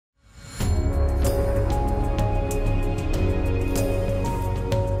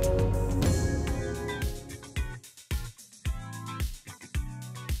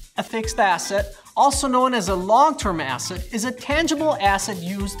fixed asset, also known as a long-term asset, is a tangible asset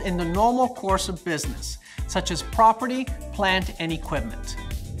used in the normal course of business, such as property, plant, and equipment.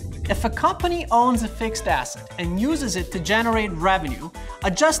 If a company owns a fixed asset and uses it to generate revenue,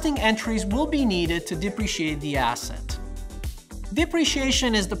 adjusting entries will be needed to depreciate the asset.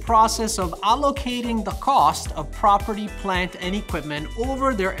 Depreciation is the process of allocating the cost of property, plant, and equipment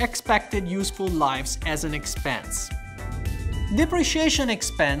over their expected useful lives as an expense. Depreciation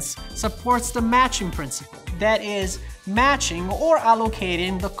expense supports the matching principle, that is, matching or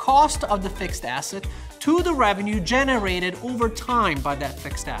allocating the cost of the fixed asset to the revenue generated over time by that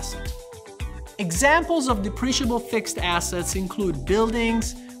fixed asset. Examples of depreciable fixed assets include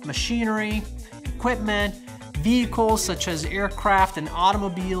buildings, machinery, equipment, vehicles such as aircraft and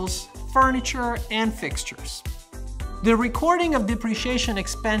automobiles, furniture, and fixtures. The recording of depreciation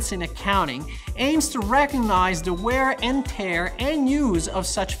expense in accounting aims to recognize the wear and tear and use of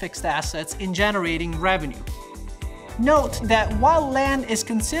such fixed assets in generating revenue. Note that while land is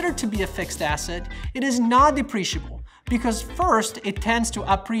considered to be a fixed asset, it is not depreciable because first, it tends to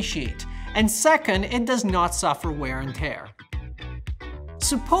appreciate, and second, it does not suffer wear and tear.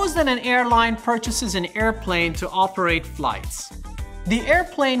 Suppose that an airline purchases an airplane to operate flights. The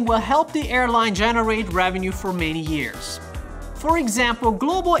airplane will help the airline generate revenue for many years. For example,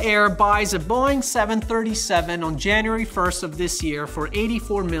 Global Air buys a Boeing 737 on January 1st of this year for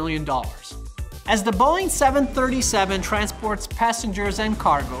 $84 million. As the Boeing 737 transports passengers and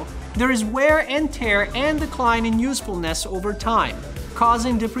cargo, there is wear and tear and decline in usefulness over time,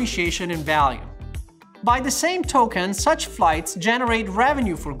 causing depreciation in value. By the same token, such flights generate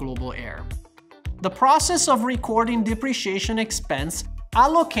revenue for Global Air. The process of recording depreciation expense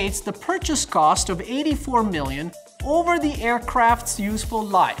allocates the purchase cost of $84 million over the aircraft's useful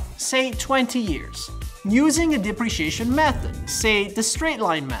life, say 20 years, using a depreciation method, say the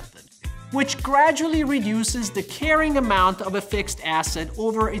straight-line method, which gradually reduces the carrying amount of a fixed asset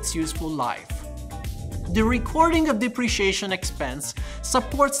over its useful life. The recording of depreciation expense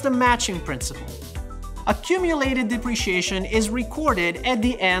supports the matching principle. Accumulated depreciation is recorded at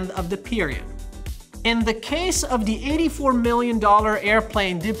the end of the period. In the case of the $84 million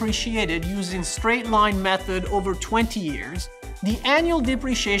airplane depreciated using straight-line method over 20 years, the annual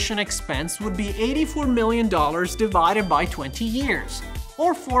depreciation expense would be $84 million divided by 20 years,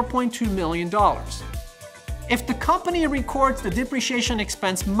 or $4.2 million. If the company records the depreciation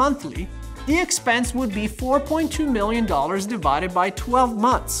expense monthly, the expense would be $4.2 million divided by 12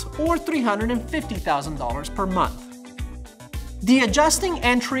 months, or $350,000 per month. The adjusting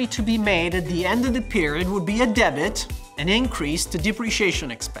entry to be made at the end of the period would be a debit, an increase to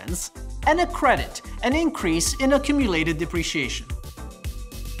depreciation expense, and a credit, an increase in accumulated depreciation.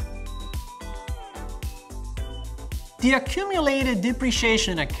 The accumulated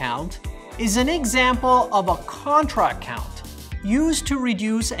depreciation account is an example of a contra account used to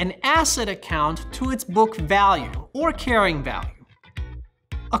reduce an asset account to its book value or carrying value.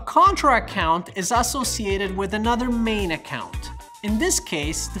 A contra account is associated with another main account, in this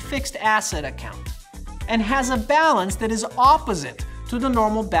case the fixed asset account, and has a balance that is opposite to the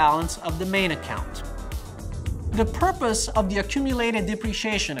normal balance of the main account. The purpose of the accumulated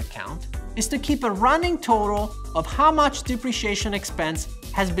depreciation account is to keep a running total of how much depreciation expense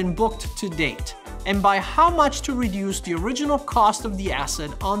has been booked to date, and by how much to reduce the original cost of the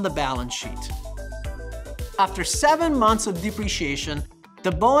asset on the balance sheet. After 7 months of depreciation,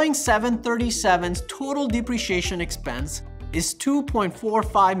 the Boeing 737's total depreciation expense is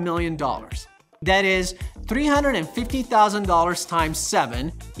 $2.45 million. That is, $350,000 times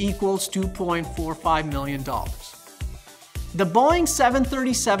 7 equals $2.45 million. The Boeing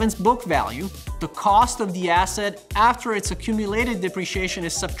 737's book value, the cost of the asset after its accumulated depreciation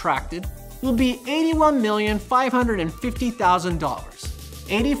is subtracted, will be $81,550,000.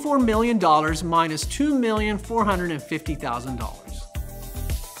 $84 million minus $2,450,000.